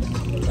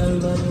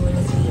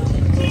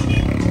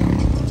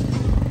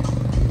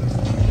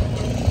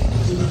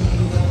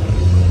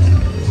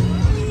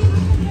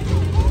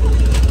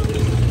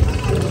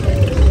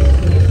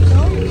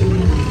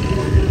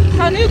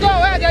 Can you go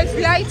where there's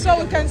light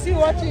so we can see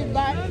what we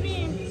buy?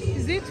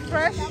 Is it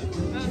fresh?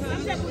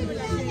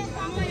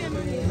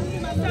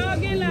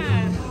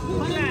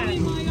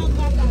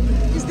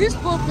 Is this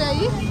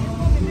Popeye?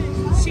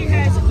 She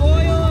has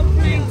boiled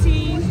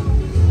plantain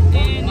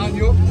and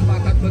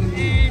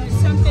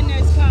something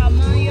that's called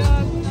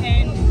manioc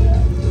and...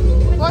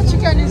 What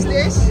chicken is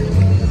this? No,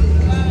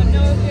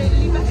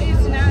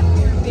 it's not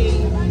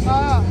Popeye.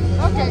 Oh,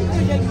 okay.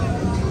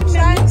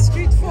 Trying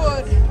street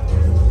food.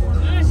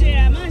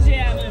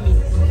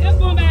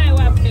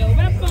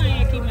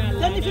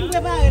 Manger,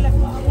 mami.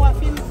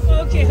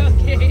 Okay.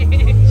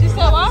 She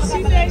said what?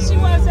 She said she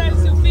wants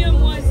us to film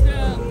once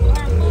her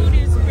food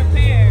is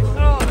prepared.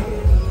 Oh,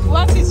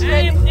 what is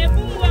ready? I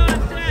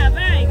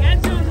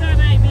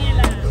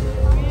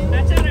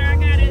told her I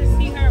gotta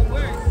see her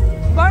work.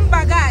 Bon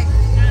bagay.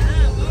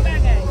 Bon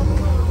bagay.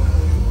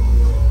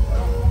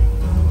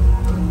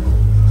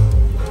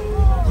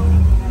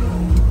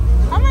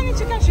 How many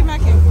chicken she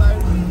making?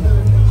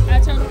 I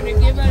told her to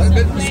give us a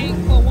plate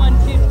for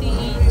 $150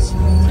 each.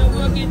 So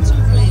we'll get 2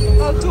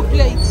 plates. Oh, 2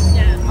 plates.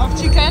 Yeah. Of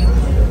chicken?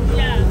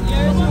 Yeah,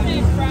 yours will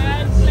be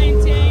fried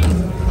plantains,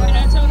 and I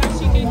told her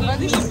she can get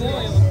me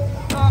boiled.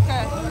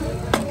 Okay.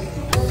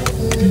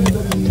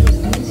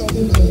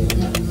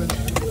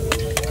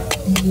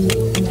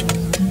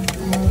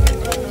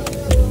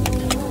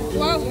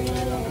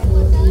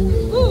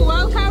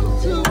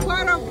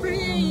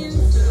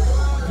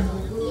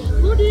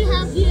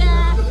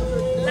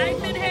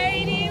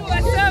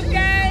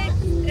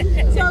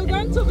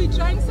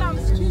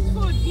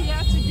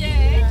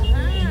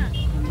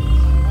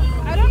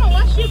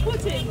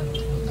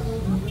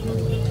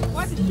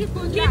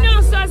 Qui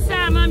non sauce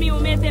ça, mamie, ou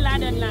mettez la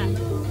donne là?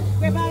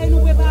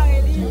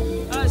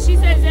 She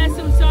says there's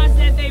some sauce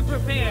that they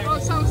prepare. Oh,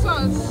 some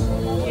sauce.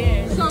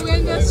 Yeah. So we're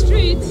in the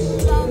street.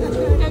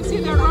 You can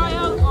see the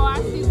Royal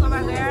Oasis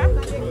over there.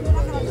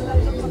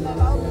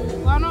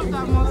 One of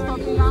the most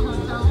popular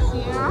hotels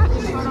here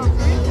in front of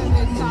it. And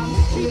there's some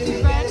street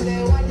events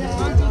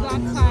onto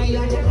that side.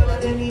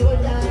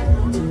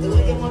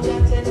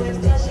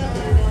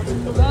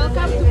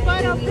 Welcome to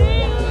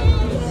Port-au-Prince.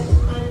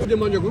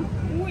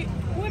 Oui,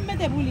 oui,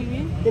 mettez vous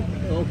lui.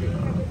 Ok.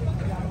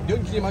 Donc,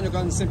 il y a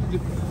un simple.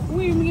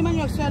 Oui, il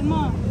manioc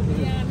seulement.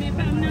 Yeah, mais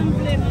pas non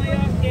blé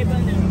manioc et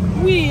banane.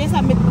 Oui, et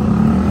ça met.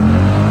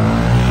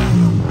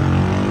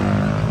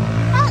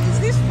 Ah, is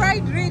this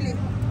fried really?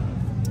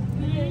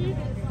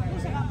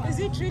 Is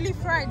it really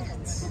fried?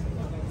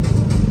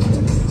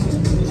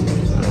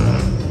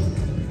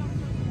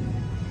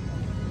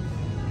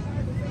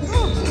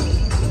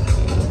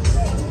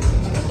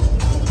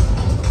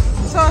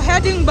 So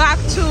heading back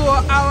to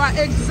our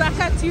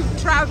executive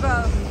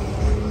travel.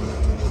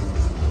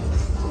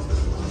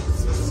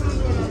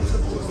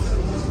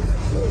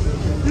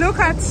 Look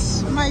at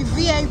my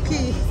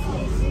VIP,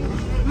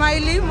 my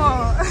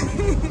limo.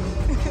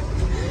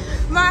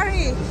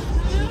 Marie,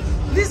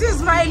 this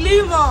is my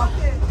limo.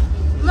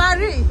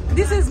 Marie,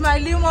 this is my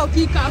limo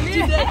pickup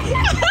today. I'm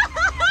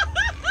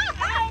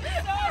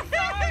so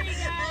sorry,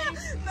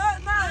 guys.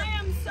 I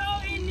am so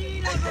in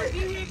need of a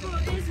vehicle.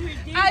 It's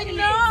ridiculous. I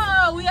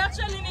know. We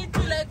actually need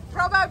to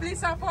probably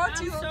support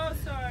I'm you. so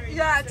sorry.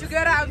 Yeah, to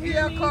get a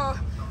vehicle.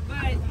 But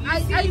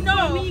I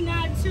know. For me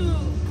not to,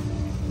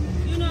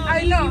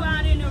 I leave know. you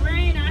out in the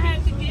rain, I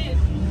had to get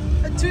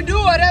To do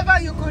whatever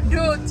you could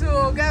do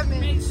to get me.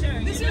 make sure.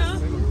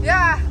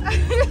 Yeah.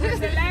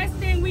 The last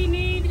thing we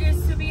need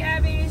is to be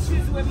having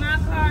issues with my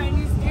car and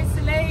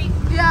it's late.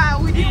 Yeah,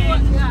 we do.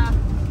 And Yeah.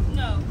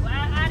 No,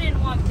 I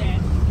didn't want that.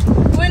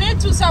 We need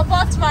to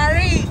support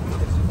Marie.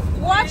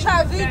 Watch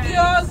her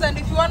videos, and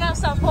if you want to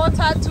support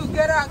her to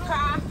get a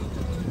car,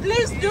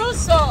 please do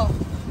so.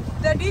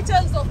 The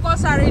details, of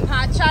course, are in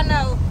her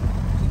channel.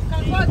 You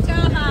can go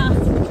tell her,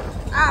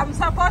 I'm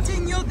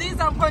supporting you this,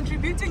 I'm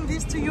contributing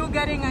this to you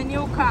getting a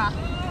new car.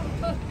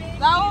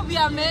 That would be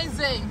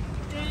amazing.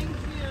 Thank you.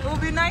 It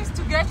would be nice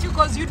to get you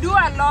because you do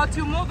a lot.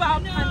 You move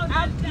up and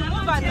up. You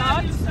move a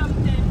lot.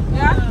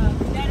 Yeah?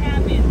 That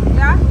happened.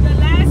 Yeah? The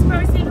last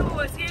person who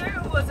was here,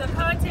 who was a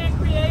content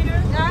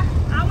creator, Yeah?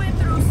 I went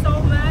through so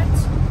much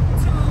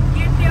to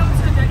get them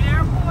to the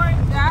airport.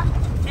 Yeah?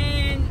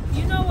 And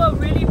you know what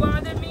really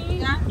bothered me,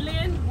 Yeah.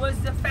 Lynn, was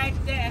the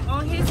fact that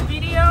on his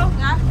video,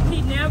 Yeah?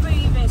 he never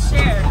even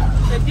shared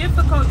the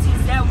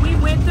difficulties that we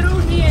went through,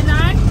 he and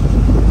I.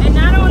 And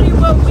not only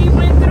what we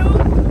went through,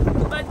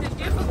 but the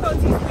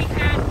difficulties we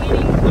had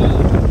getting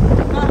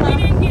home. We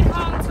didn't get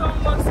home till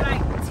almost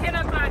like 10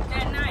 o'clock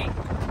that night.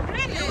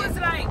 Really? It was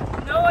like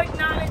no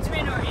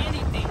acknowledgement or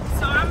anything.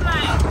 So I'm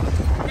like,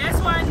 that's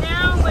why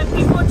now when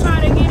people try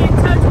to get in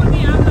touch with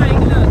me, I'm like,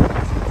 look,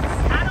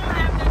 I don't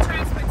have the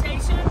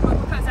transportation, but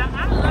because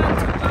I love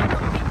to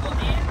welcome people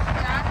in.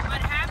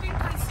 But having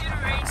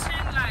consideration,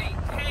 like,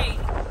 hey,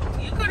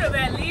 you could have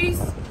at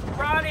least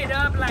brought it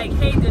up, like,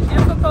 hey, the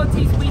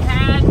difficulties we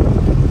had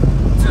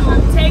to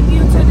take you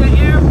to the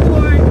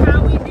airport,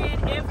 how we did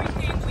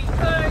everything we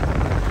could.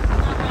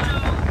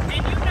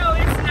 And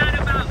it's not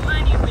about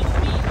money with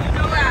me, you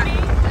know what I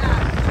mean?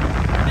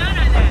 None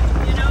of that,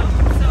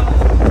 So,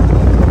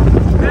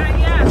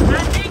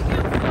 I thank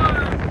you for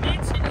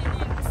mentioning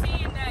and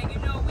seeing that,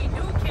 we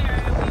do care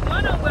and we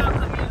want to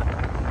welcome you.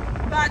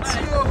 But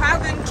you're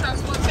having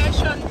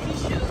transportation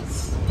issues.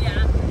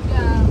 Yeah.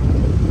 Yeah.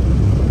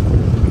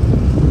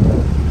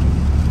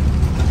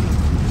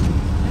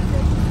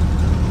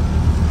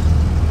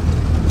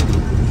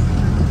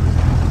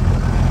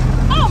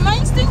 Oh, my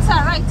instincts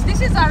are right.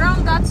 This is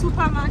around that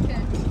supermarket.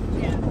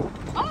 Yeah.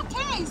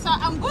 Okay, so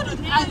I'm good.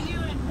 Now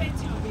you're in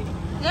Pétionville.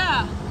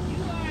 Yeah.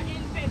 You are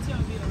in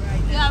Pétionville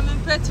right now. Yeah, I'm in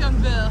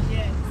Pétionville.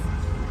 Yes.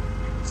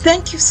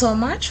 Thank you so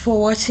much for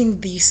watching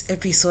this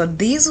episode.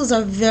 This was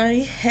a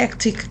very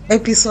hectic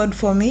episode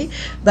for me,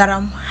 but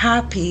I'm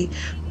happy.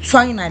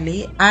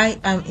 Finally, I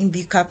am in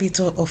the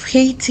capital of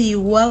Haiti.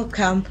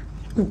 Welcome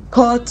to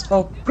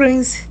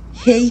Port-au-Prince,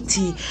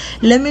 Haiti.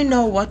 Let me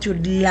know what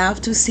you'd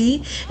love to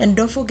see, and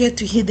don't forget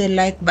to hit the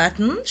like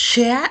button,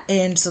 share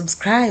and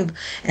subscribe.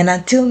 And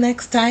until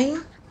next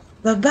time,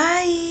 bye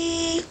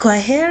bye.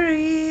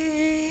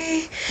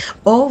 Kwaheri.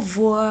 Au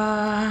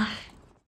revoir.